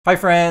Hi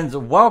friends,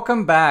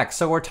 welcome back.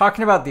 So we're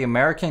talking about the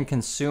American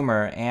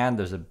consumer and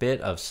there's a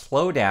bit of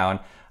slowdown.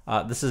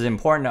 This is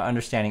important to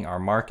understanding our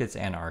markets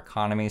and our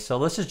economy. So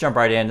let's just jump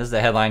right in. This is the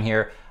headline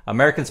here.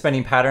 American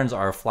spending patterns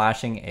are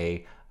flashing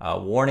a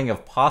warning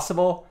of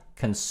possible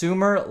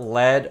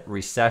consumer-led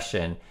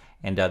recession.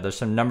 And there's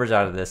some numbers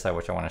out of this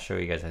which I want to show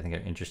you guys I think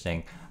are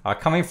interesting.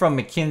 Coming from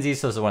McKinsey,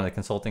 so this is one of the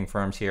consulting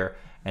firms here.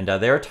 And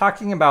they're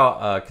talking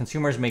about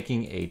consumers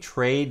making a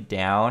trade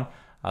down.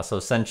 So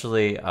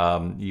essentially,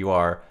 you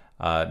are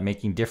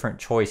making different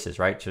choices,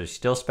 right? So you're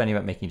still spending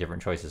but making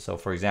different choices. So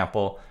for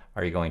example,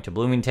 are you going to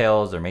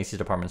Bloomingdale's or Macy's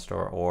department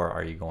store, or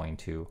are you going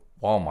to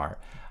Walmart?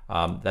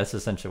 That's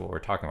essentially what we're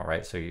talking about,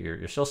 right? So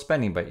you're still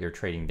spending, but you're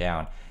trading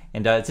down.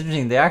 And it's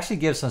interesting, they actually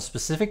give some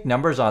specific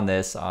numbers on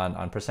this,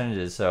 on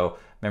percentages. So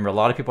remember, a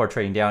lot of people are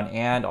trading down,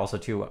 and also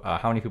too,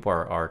 how many people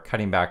are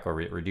cutting back or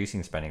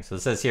reducing spending. So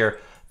it says here,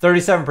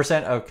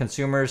 37% of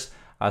consumers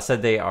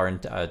said they are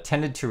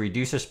tended to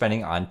reduce their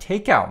spending on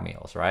takeout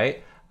meals,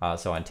 right?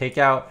 So on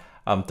takeout,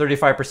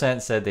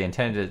 35% said they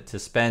intended to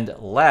spend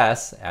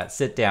less at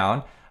sit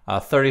down.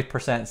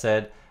 30%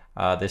 said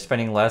they're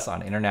spending less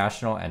on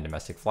international and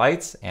domestic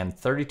flights, and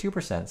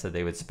 32% said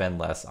they would spend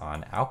less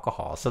on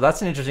alcohol. So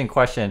that's an interesting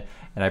question,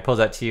 and I pose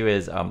that to you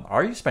is,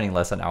 are you spending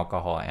less on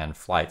alcohol and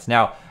flights?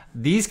 Now,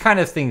 these kind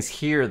of things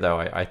here, though,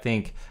 I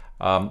think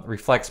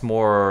reflects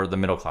more the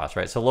middle class,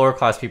 right? So lower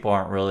class people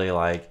aren't really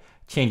like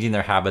changing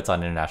their habits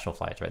on international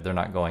flights, right? They're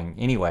not going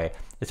anyway.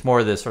 It's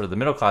more the sort of the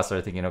middle class that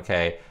are thinking,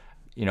 okay,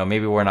 you know,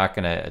 maybe we're not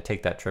going to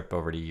take that trip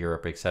over to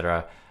Europe,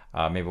 etc.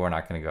 Maybe we're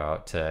not going to go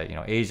out to, you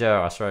know, Asia,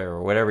 Australia,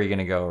 or whatever you're going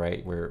to go,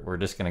 right? We're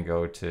just going to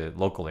go to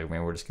locally. Maybe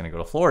we're just going to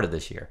go to Florida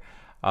this year.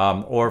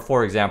 Or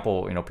for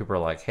example, you know, people are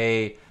like,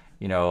 hey,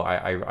 you know,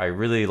 I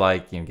really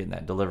like, you know, getting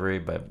that delivery,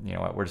 but you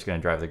know what, we're just going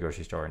to drive to the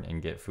grocery store and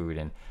get food.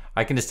 And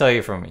I can just tell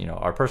you from, you know,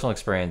 our personal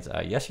experience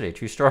yesterday,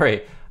 true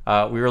story,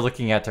 we were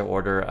looking at to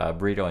order a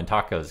burrito and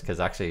tacos because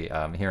actually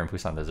here in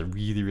Busan, there's a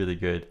really, really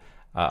good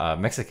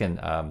Mexican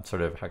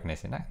sort of, how can I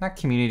say, not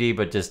community,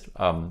 but just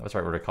what's the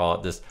right word to call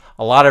it? Just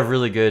a lot of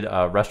really good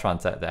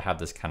restaurants that have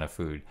this kind of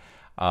food.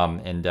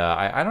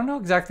 I don't know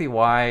exactly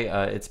why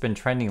it's been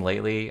trending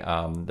lately.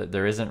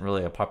 There isn't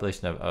really a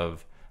population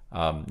of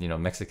you know,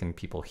 Mexican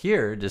people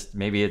here. Just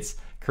maybe it's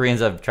Koreans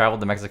have traveled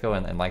to Mexico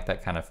and like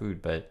that kind of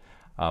food. But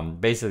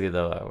basically,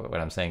 though, what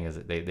I'm saying is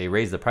that they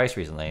raised the price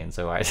recently, and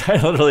so I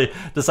literally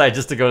decided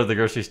just to go to the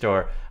grocery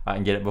store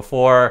and get it.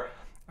 Before,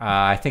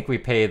 I think we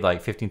paid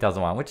like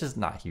 15,000 won, which is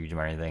not huge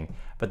or anything,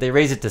 but they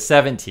raised it to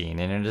 17,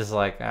 and you're just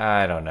like,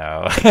 I don't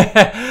know,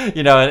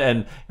 you know,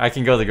 and I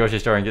can go to the grocery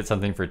store and get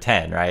something for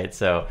 10, right?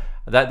 So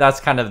that's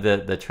kind of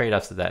the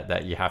trade-offs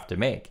that you have to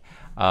make.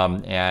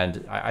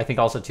 And I think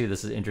also too,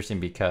 this is interesting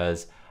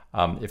because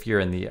if you're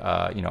in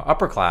the you know,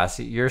 upper class,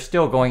 you're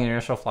still going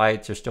international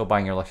flights, you're still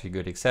buying your luxury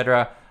good,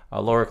 etc.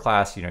 Lower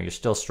class, you know, you're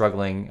still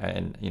struggling,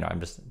 and you know, I'm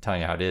just telling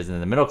you how it is. And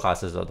then the middle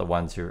classes are the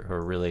ones who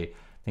are really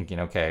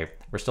thinking, okay,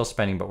 we're still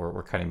spending, but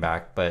we're cutting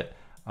back. But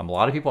a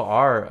lot of people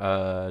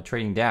are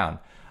trading down.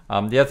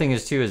 The other thing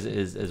is too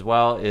is as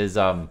well is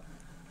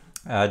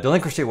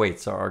delinquency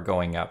rates are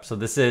going up. So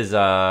this is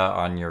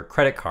on your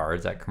credit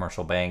cards at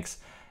commercial banks,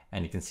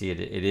 and you can see it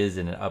is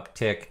in an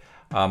uptick.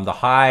 The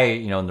high,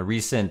 you know, in the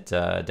recent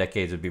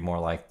decades would be more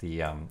like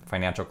the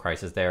financial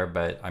crisis there,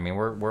 but I mean,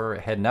 we're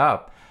heading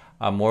up.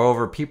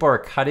 Moreover, people are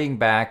cutting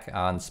back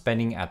on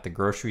spending at the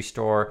grocery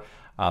store.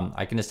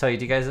 I can just tell you,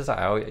 do you guys this?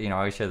 I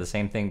always share the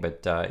same thing,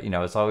 but you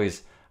know, it's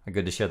always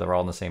good to share that we're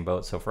all in the same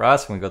boat. So for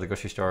us, when we go to the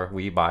grocery store,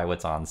 we buy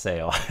what's on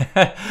sale.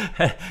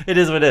 It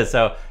is what it is.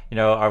 So, you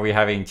know, are we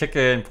having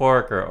chicken,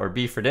 pork, or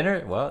beef for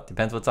dinner? Well, it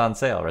depends what's on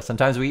sale, right?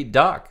 Sometimes we eat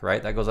duck,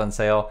 right? That goes on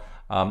sale.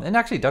 And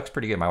actually, duck's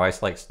pretty good. My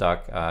wife likes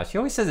duck. She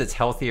always says it's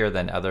healthier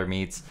than other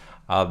meats.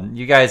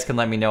 You guys can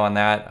let me know on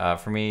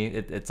that. For me,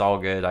 it's all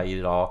good. I eat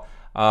it all.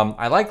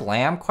 I like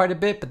lamb quite a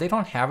bit, but they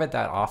don't have it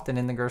that often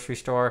in the grocery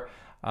store.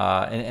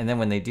 And then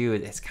when they do,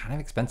 it's kind of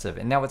expensive.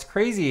 And now what's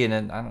crazy,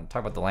 and I don't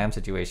talk about the lamb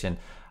situation.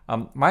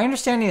 My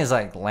understanding is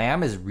like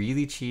lamb is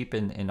really cheap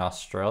in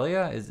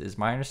Australia is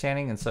my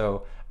understanding. And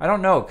so I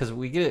don't know, because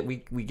we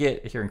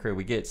get here in Korea,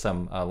 we get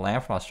some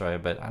lamb from Australia,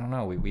 but I don't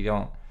know, we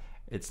don't,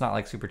 it's not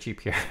like super cheap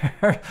here.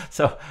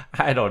 So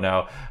I don't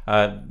know.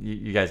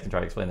 You guys can try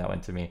to explain that one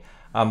to me.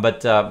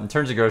 But in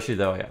terms of grocery,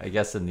 though, I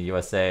guess in the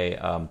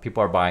USA,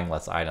 people are buying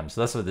less items.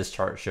 So that's what this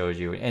chart shows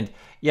you. And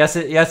yes,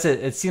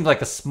 it seems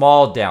like a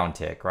small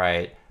downtick,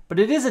 right? But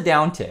it is a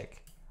downtick.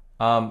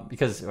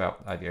 Because, well,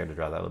 I got to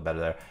draw that a little better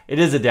there. It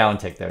is a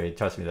downtick there.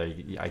 Trust me, there.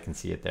 I can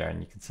see it there, and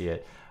you can see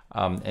it.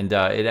 And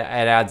it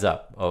adds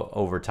up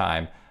over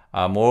time.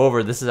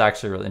 Moreover, this is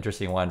actually a really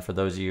interesting one for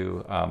those of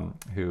you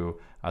who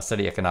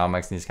study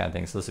economics and these kind of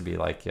things. So this would be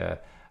like a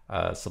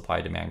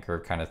supply-demand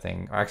curve kind of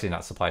thing. Or actually,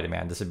 not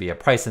supply-demand. This would be a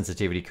price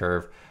sensitivity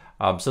curve.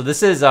 So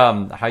this is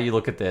how you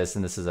look at this,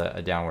 and this is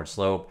a downward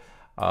slope,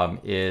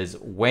 is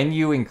when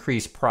you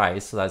increase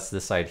price, so that's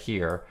this side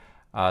here,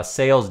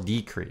 sales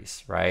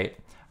decrease, right?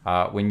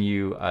 When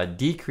you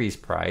decrease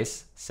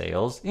price,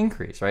 sales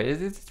increase, right?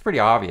 It's pretty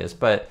obvious,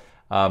 but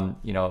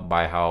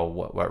by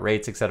what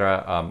rates,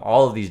 etc.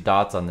 All of these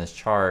dots on this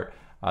chart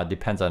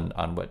depends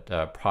on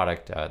what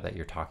product that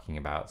you're talking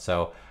about.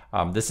 So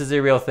this is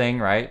a real thing,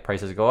 right?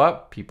 Prices go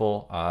up,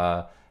 people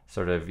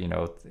sort of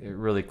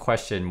really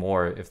question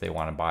more if they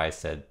want to buy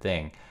said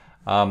thing.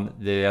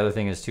 The other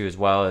thing is too as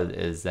well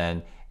is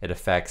then it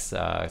affects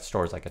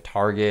stores like a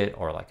Target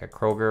or like a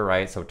Kroger,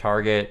 right? So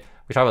Target,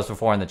 we talked about this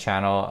before on the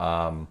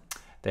channel.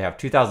 They have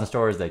 2,000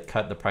 stores. They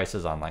cut the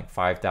prices on like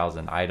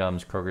 5,000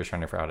 items. Kroger's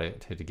trying to figure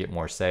out to get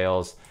more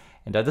sales.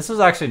 And this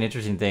was actually an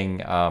interesting thing.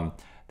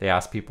 They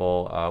asked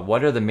people,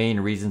 what are the main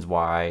reasons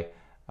why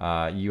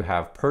you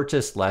have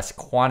purchased less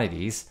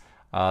quantities?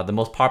 The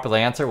most popular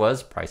answer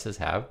was prices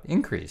have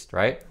increased,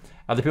 right?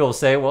 Other people will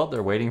say, well,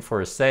 they're waiting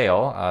for a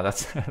sale.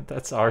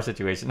 That's our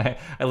situation.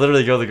 I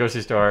literally go to the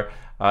grocery store.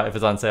 If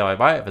it's on sale, I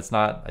buy it. If it's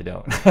not, I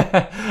don't.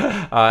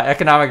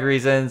 Economic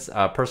reasons,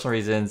 personal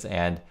reasons,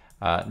 and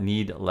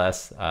need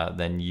less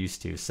than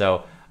used to.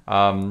 So,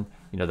 again,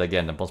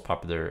 the most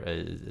popular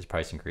is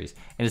price increase.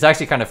 And it's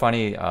actually kind of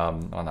funny, well,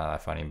 not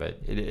that funny, but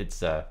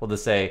it's, we'll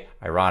just say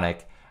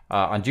ironic.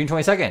 On June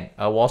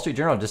 22nd, Wall Street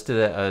Journal just did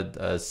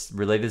a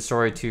related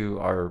story to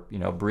our,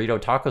 burrito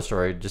taco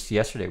story just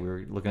yesterday. We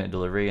were looking at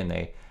delivery, and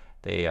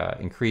they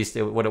increased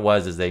it. What it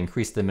was is they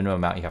increased the minimum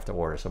amount you have to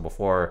order. So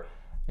before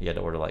you had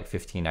to order like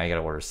 15, now you got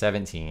to order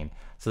 17.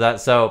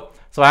 So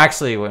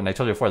actually, when I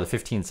told you before the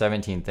 15,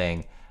 17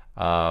 thing,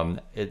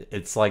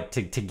 it's like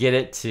to get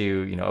it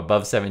to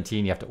above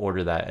 17, you have to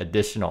order that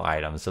additional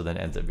item, so then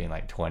it ends up being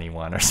like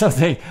 21 or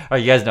something. Or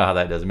you guys know how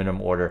that does,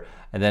 minimum order.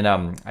 And then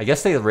I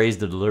guess they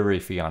raised the delivery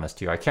fee on us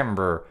too. I can't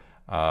remember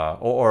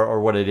or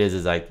what it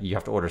is like you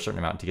have to order a certain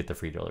amount to get the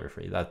free delivery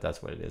fee.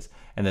 That's what it is.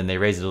 And then they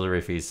raised the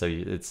delivery fees, so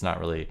it's just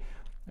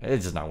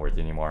not worth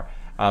it anymore.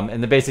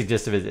 And the basic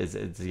gist of it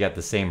is you got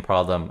the same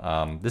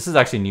problem. This is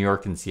actually New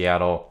York and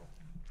Seattle.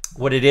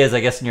 What it is,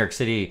 I guess, New York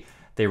City,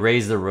 they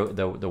raised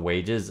the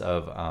wages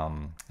of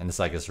and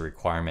this, I guess, a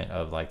requirement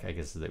of, like, I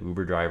guess, the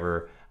Uber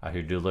driver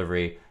who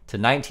delivery to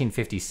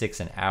 $19.56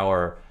 an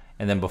hour,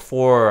 and then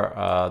before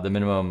the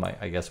minimum,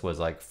 I guess, was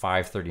like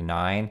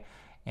 $5.39,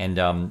 and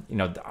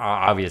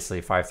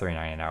obviously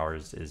 $5.39 an hour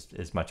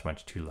is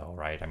much too low,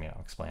 right? I mean,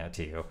 I'll explain it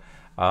to you.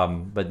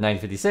 But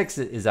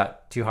 $19.56, is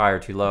that too high or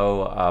too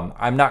low?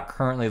 I'm not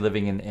currently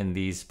living in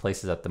these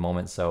places at the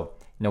moment, so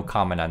no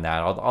comment on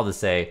that. I'll just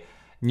say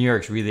New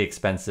York's really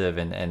expensive,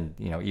 and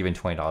even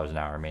 $20 an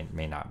hour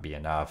may not be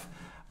enough.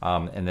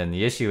 And then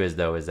the issue is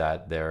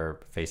that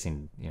they're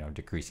facing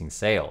decreasing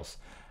sales,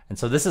 and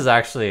so this is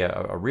actually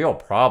a real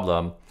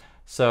problem.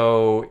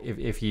 So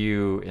if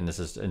you, and this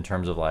is in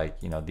terms of like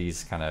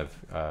these kind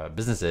of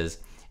businesses,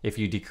 if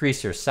you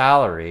decrease your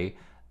salary,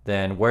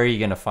 then where are you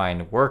going to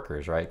find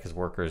workers, right? Because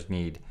workers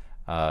need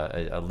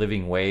a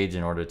living wage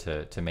in order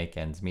to make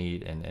ends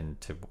meet and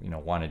to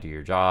want to do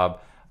your job.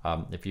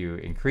 If you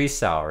increase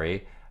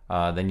salary,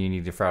 then you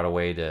need to figure out a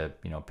way to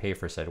pay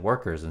for said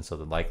workers, and so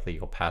then likely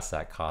you'll pass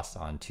that cost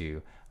on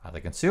to the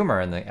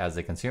consumer. And as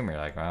the consumer,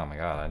 you're like, oh my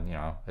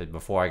god,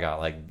 before I got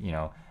like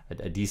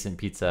a decent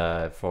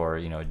pizza for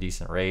a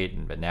decent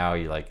rate, but now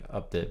you like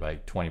upped it by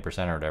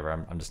 20% or whatever.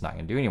 I'm just not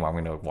going to do anymore. I'm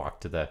going to walk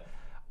to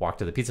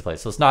the pizza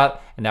place. So it's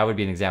not, and that would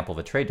be an example of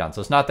a trade down.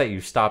 So it's not that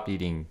you stopped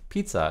eating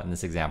pizza in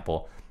this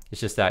example. It's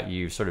just that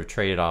you sort of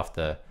traded off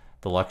the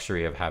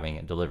luxury of having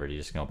it delivered. You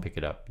just pick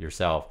it up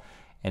yourself.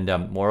 And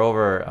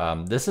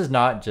moreover, this is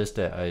not just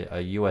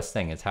a U.S.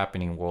 thing. It's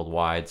happening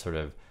worldwide, sort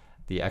of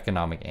the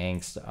economic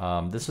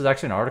angst. This was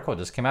actually an article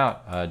that just came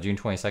out June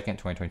 22nd,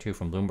 2022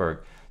 from Bloomberg.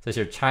 It says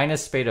here,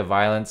 China's spate of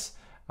violence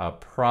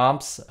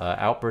prompts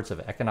outbursts of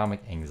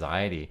economic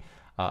anxiety.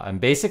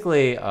 And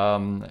basically,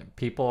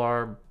 people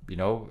are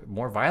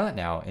more violent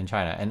now in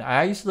China. And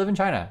I used to live in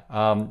China.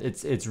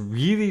 It's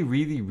really,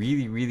 really,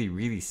 really, really,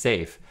 really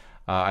safe.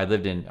 I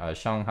lived in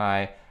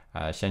Shanghai,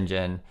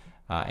 Shenzhen,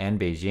 and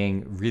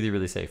Beijing, really,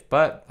 really safe.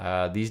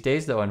 But these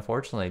days, though,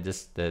 unfortunately,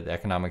 just the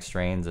economic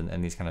strains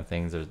and these kind of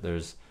things,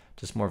 there's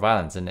just more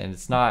violence. And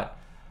it's not,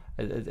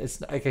 it's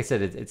like I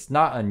said, it's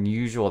not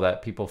unusual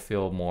that people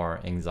feel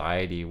more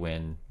anxiety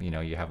when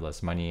you have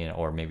less money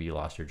or maybe you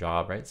lost your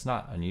job, right? It's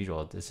not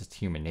unusual. It's just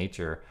human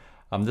nature.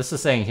 This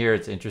is saying here,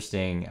 it's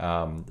interesting.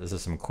 This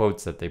is some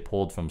quotes that they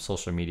pulled from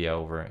social media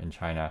over in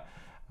China.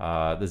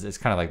 This is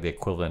kind of like the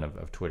equivalent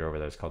of Twitter over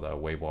there. It's called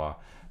Weibo.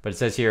 But it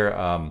says here,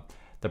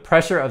 the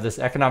pressure of this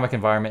economic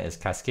environment is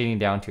cascading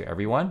down to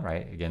everyone,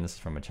 right? Again, this is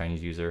from a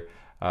Chinese user,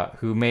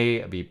 who may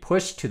be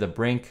pushed to the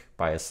brink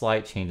by a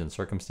slight change in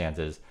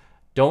circumstances.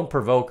 Don't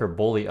provoke or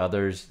bully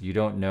others. You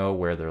don't know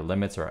where their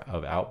limits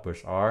of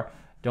outbursts are.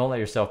 Don't let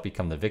yourself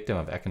become the victim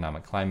of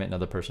economic climate.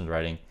 Another person's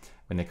writing,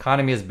 when the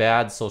economy is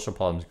bad, social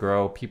problems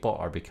grow. People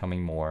are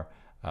becoming more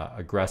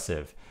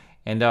aggressive.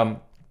 And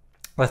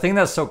the thing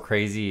that's so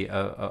crazy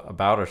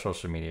about our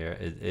social media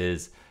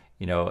is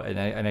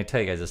and I tell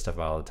you guys this stuff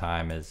all the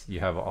time, is you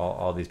have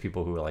all these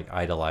people who like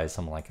idolize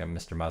someone like a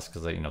Mr. Musk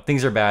because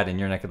things are bad in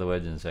your neck of the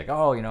woods, and it's like,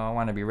 oh, I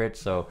want to be rich,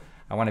 so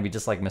I want to be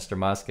just like Mr.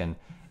 Musk, and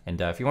And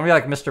if you want to be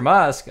like Mr.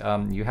 Musk,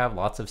 you have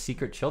lots of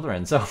secret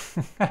children. So,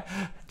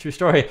 true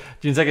story.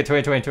 June 2nd,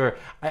 2022.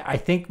 I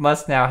think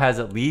Musk now has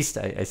at least,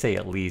 I say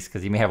at least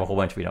because he may have a whole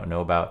bunch we don't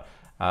know about,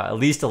 at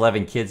least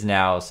 11 kids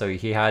now. So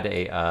he had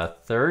a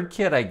third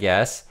kid, I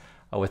guess,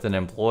 with an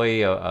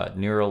employee,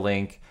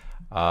 Neuralink.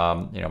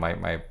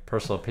 My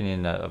personal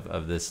opinion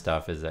of this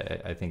stuff is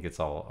I think it's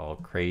all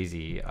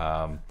crazy.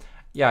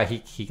 Yeah,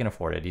 he can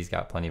afford it. He's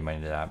got plenty of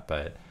money to that.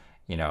 But,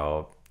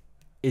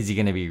 is he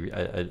going to be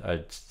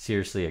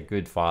seriously a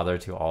good father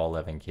to all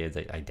 11 kids?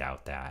 I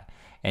doubt that.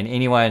 And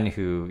anyone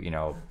who,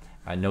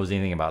 knows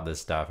anything about this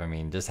stuff, I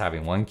mean, just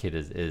having one kid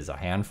is a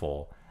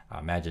handful.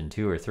 Imagine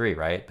 2 or 3,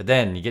 right? But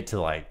then you get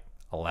to like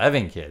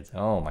 11 kids.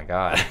 Oh my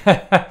God.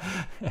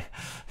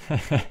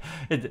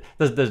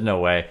 There's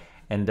no way.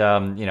 And,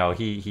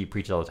 he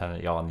preaches all the time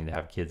that y'all need to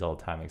have kids all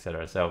the time,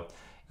 etc. So,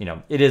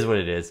 it is what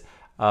it is.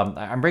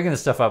 I'm bringing this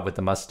stuff up with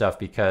the Musk stuff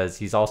because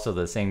he's also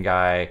the same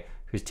guy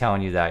who's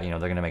telling you that, they're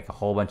going to make a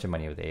whole bunch of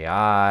money with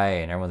AI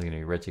and everyone's going to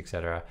be rich,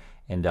 etc.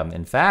 And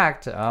in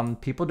fact,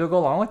 people do go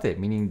along with it,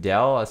 meaning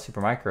Dell,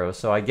 Supermicro.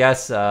 So I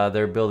guess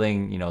they're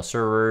building,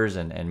 servers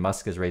and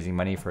Musk is raising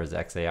money for his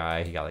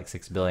XAI. He got like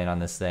 $6 billion on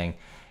this thing.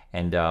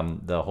 And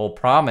the whole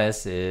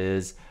promise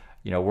is,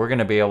 we're going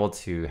to be able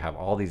to have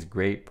all these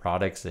great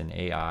products in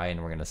AI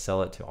and we're going to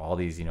sell it to all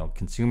these,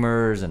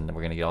 consumers, and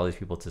we're going to get all these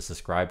people to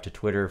subscribe to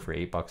Twitter for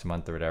 $8 a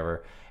month or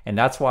whatever. And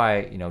that's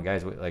why,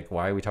 guys, like,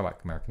 why are we talking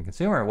about American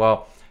consumer?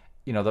 Well,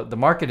 the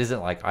market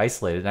isn't like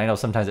isolated. And I know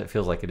sometimes it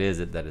feels like it is,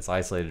 that it's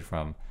isolated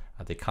from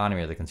the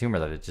economy or the consumer,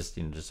 that it's just,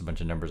 just a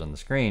bunch of numbers on the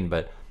screen.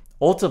 But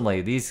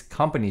ultimately, these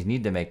companies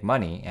need to make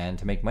money. And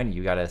to make money,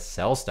 you got to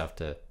sell stuff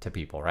to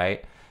people,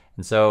 right?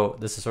 And so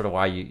this is sort of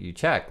why you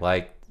check,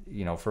 like,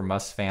 for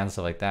Musk fans,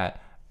 stuff like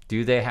that,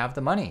 do they have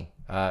the money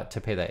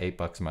to pay that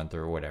 $8 a month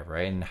or whatever,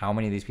 right? And how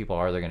many of these people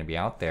are there going to be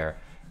out there?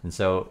 And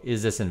so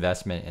is this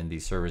investment in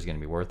these servers going to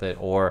be worth it?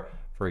 Or,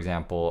 for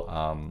example,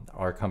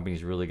 are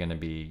companies really going to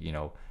be,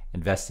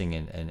 investing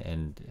in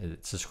and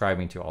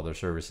subscribing to all their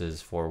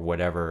services for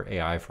whatever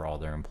AI for all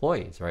their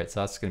employees, right? So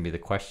that's going to be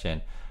the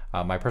question.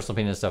 My personal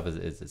opinion of stuff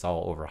is it's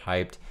all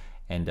overhyped.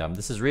 And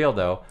this is real,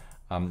 though.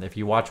 If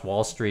you watch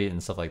Wall Street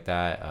and stuff like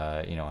that,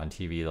 on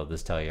TV, they'll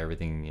just tell you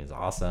everything is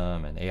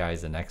awesome and AI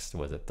is the next,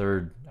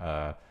 third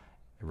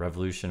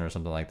revolution or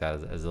something like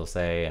that, as they'll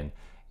say. And,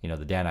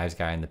 the Dan Ives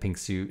guy in the pink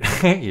suit,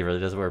 he really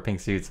does wear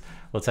pink suits,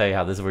 will tell you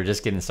how we're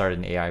just getting started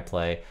in AI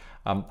play.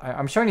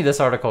 I'm showing you this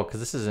article because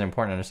this is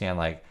important to understand,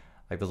 like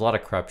there's a lot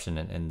of corruption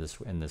in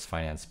this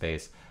finance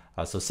space.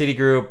 So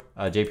Citigroup,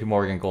 JP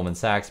Morgan, Goldman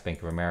Sachs,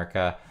 Bank of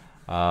America,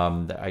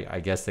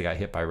 I guess they got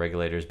hit by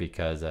regulators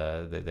because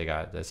they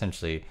got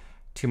essentially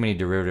too many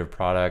derivative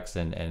products,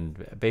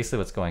 and basically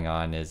what's going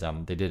on is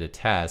they did a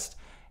test,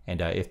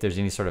 and if there's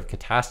any sort of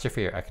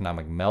catastrophe or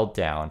economic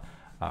meltdown,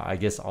 I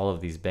guess all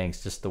of these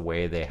banks, just the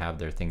way they have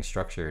their things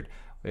structured,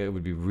 it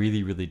would be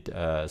really, really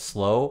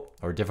slow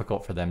or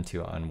difficult for them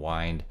to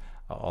unwind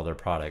all their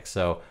products.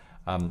 So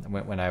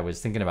when I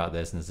was thinking about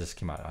this, and this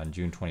came out on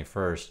June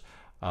 21st,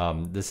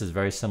 this is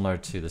very similar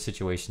to the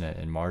situation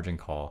in Margin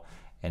Call.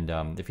 And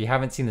if you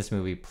haven't seen this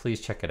movie,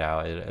 please check it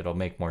out. It'll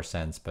make more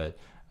sense. But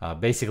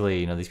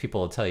basically, these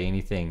people will tell you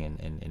anything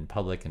in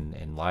public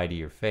and lie to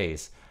your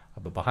face.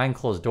 But behind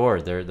closed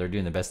doors, they're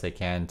doing the best they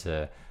can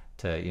to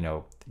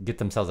get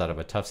themselves out of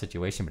a tough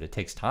situation. But it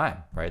takes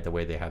time, right? The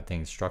way they have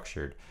things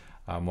structured.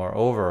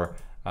 Moreover,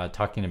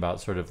 talking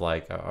about sort of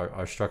like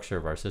our structure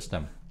of our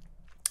system.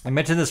 I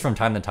mentioned this from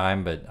time to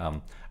time, but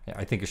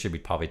I think it should be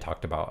probably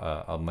talked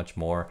about much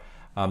more.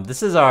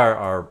 This is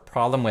our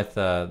problem with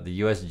the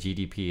U.S.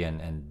 GDP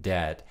and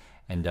debt.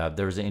 And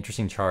there was an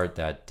interesting chart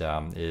that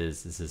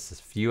is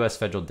this U.S.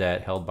 federal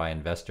debt held by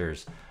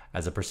investors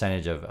as a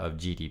percentage of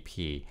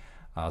GDP.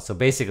 So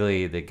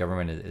basically, the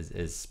government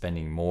is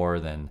spending more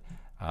than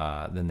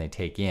they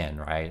take in,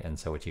 right? And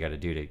so what you got to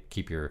do to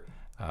keep your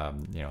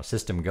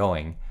system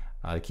going,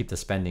 keep the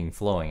spending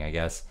flowing, I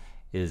guess,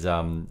 is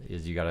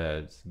you got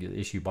to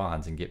issue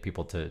bonds and get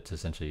people to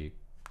essentially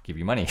give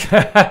you money.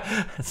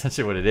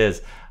 Essentially what it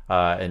is,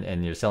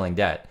 and you're selling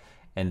debt.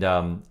 And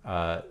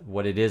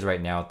what it is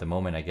right now at the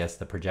moment, I guess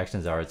the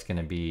projections are it's going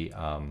to be,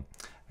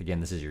 again,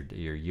 this is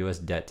your U.S.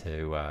 debt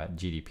to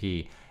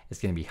GDP.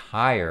 It's going to be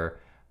higher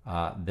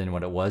than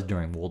what it was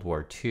during World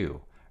War II,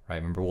 right?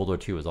 Remember, World War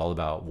II was all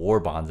about war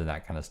bonds and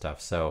that kind of stuff.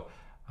 So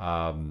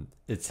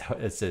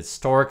it's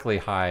historically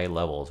high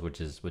levels, which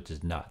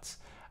is nuts.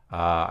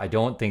 I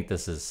don't think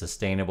this is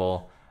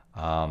sustainable.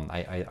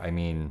 I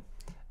mean,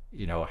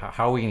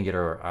 how are we going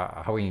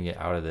to get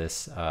out of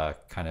this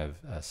kind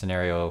of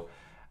scenario?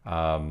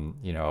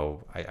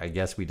 I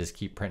guess we just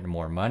keep printing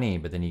more money,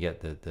 but then you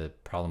get the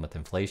problem with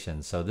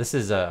inflation. So this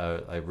is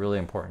a really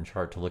important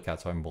chart to look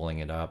at. So I'm pulling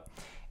it up.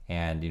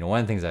 And,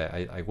 one of the things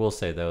I will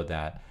say, though,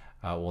 that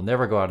will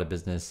never go out of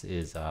business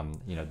is,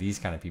 these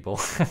kind of people,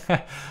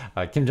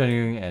 Kim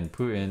Jong-un and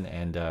Putin.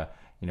 And,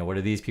 what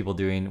are these people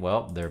doing?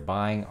 Well, they're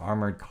buying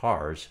armored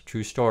cars.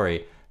 True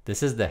story.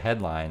 This is the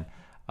headline.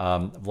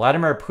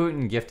 Vladimir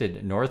Putin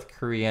gifted North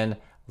Korean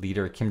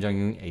leader Kim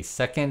Jong-un a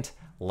second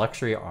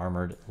luxury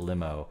armored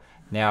limo.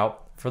 Now,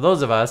 for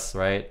those of us,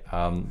 right,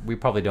 we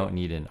probably don't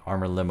need an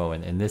armored limo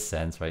in this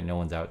sense, right? No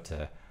one's out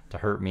to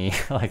hurt me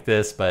like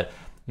this, but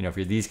you know, if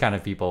you're these kind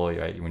of people,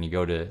 right, when you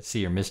go to see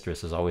your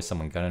mistress, there's always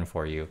someone gunning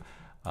for you.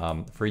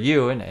 For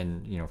you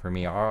and you know, for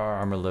me, our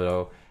armored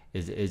limo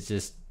is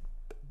just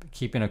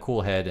keeping a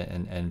cool head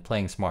and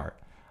playing smart.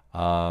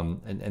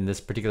 And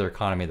this particular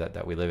economy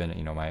that we live in,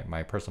 you know,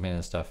 my personal opinion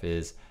and stuff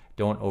is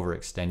don't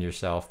overextend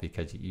yourself,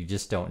 because you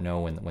just don't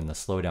know when the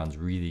slowdown's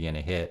really going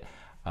to hit.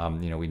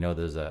 You know, we know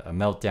there's a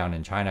meltdown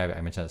in China.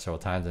 I mentioned that several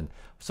times, and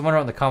someone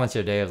wrote in the comments the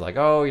other day, was like,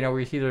 oh, you know,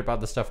 we're heated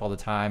about this stuff all the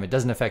time. It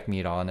doesn't affect me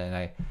at all.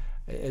 And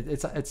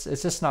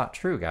it's just not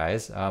true,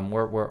 guys.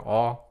 We're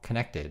all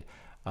connected.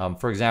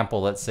 For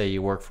example, let's say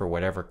you work for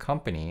whatever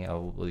company.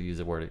 We'll use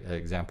the word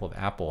example of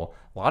Apple.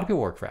 A lot of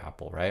people work for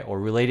Apple, right? Or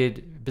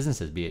related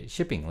businesses, be it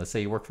shipping. Let's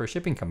say you work for a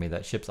shipping company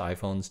that ships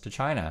iPhones to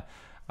China.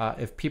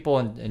 If people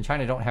in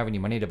China don't have any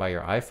money to buy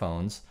your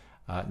iPhones,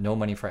 no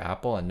money for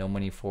Apple and no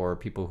money for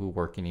people who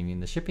work in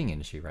the shipping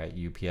industry, right?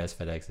 UPS,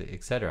 FedEx,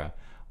 etc.,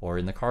 or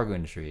in the cargo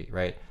industry,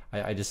 right?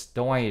 I just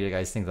don't want you to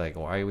guys think like,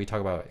 why are we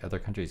talking about other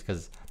countries?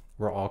 Because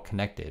we're all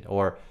connected.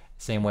 Or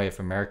same way, if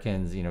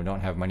Americans, you know,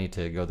 don't have money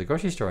to go to the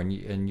grocery store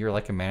and you're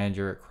like a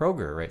manager at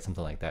Kroger, right?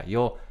 Something like that.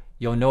 You'll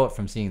know it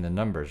from seeing the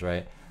numbers,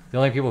 right? The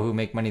only people who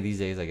make money these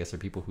days, I guess, are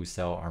people who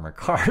sell armored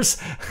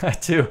cars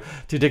to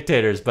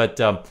dictators. But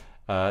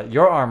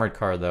your armored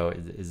car, though,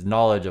 is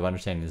knowledge of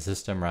understanding the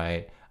system,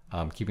 right?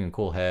 Keeping a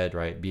cool head,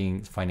 right?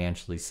 Being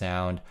financially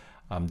sound.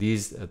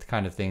 These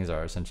kind of things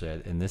are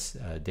essentially, in this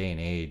day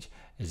and age,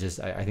 is just,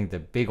 I think the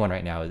big one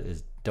right now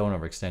is don't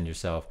overextend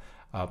yourself.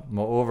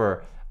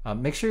 Moreover,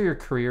 make sure your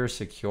career is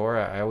secure.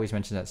 I always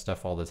mention that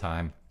stuff all the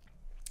time.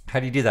 How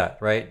do you do that,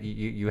 right?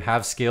 You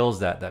have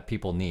skills that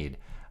people need.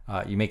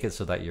 You make it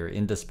so that you're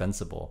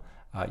indispensable.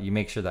 You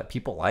make sure that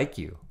people like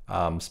you.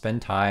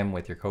 Spend time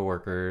with your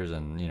coworkers,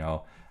 and you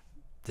know,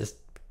 just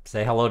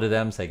say hello to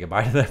them, say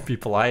goodbye to them, be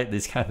polite.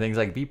 These kind of things,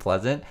 like be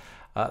pleasant.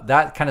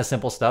 That kind of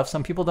simple stuff.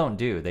 Some people don't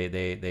do.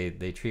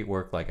 They treat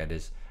work like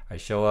I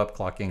show up,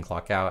 clock in,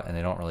 clock out, and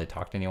they don't really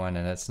talk to anyone.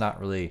 And it's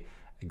not really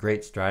a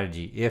great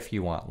strategy if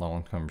you want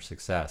long-term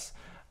success.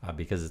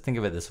 Because think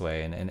of it this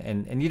way,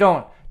 and you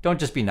don't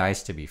just be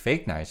nice to be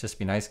fake nice. Just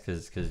be nice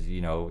because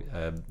you know,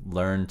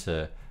 learn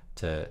to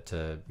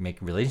make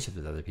relationships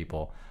with other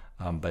people.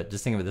 But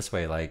just think of it this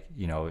way, like,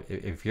 you know,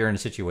 if you're in a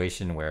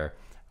situation where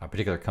a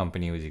particular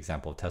company, was the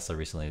example of Tesla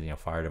recently, you know,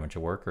 fired a bunch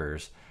of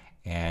workers,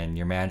 and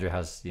your manager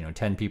has, you know,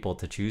 10 people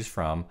to choose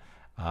from,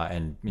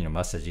 and you know,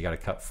 Musk says you got to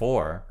cut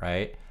 4,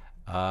 right?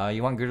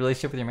 You want a good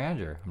relationship with your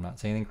manager. I'm not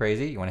saying anything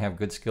crazy. You want to have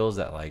good skills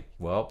that, like,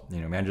 well,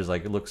 you know, manager's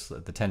like, looks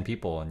at the 10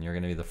 people and you're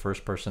going to be the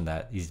first person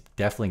that he's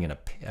definitely going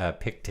to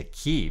pick to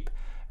keep,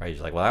 right?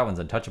 He's like, well, that one's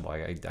untouchable.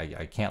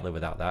 I can't live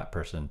without that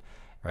person,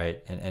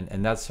 right?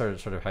 And that's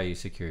sort of how you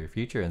secure your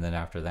future. And then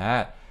after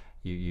that,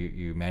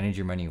 you manage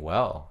your money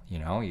well. You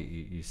know,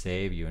 you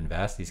save, you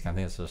invest, these kind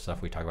of things. So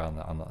stuff we talk about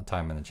on the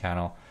time on the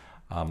channel.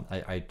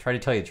 I try to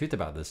tell you the truth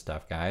about this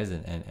stuff, guys,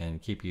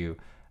 and keep you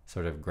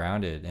sort of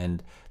grounded.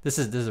 And this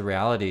is a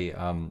reality.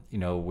 You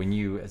know, when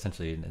you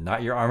essentially,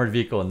 not your armored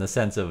vehicle in the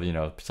sense of, you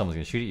know, someone's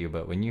gonna shoot at you,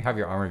 but when you have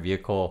your armored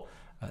vehicle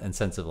in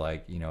sense of,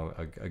 like, you know,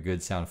 a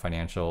good sound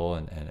financial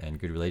and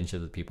good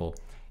relationship with people,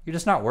 you're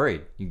just not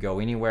worried. You go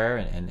anywhere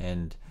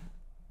and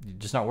you're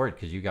just not worried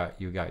because you got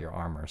your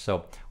armor.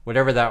 So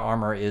whatever that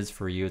armor is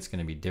for you, it's going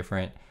to be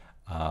different,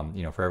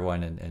 you know, for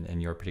everyone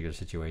in your particular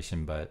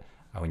situation. But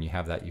when you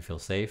have that, you feel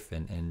safe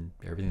and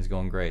everything's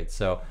going great.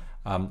 So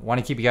want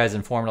to keep you guys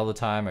informed all the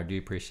time. I do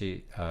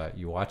appreciate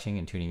you watching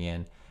and tuning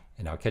in,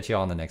 and I'll catch you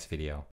all in the next video.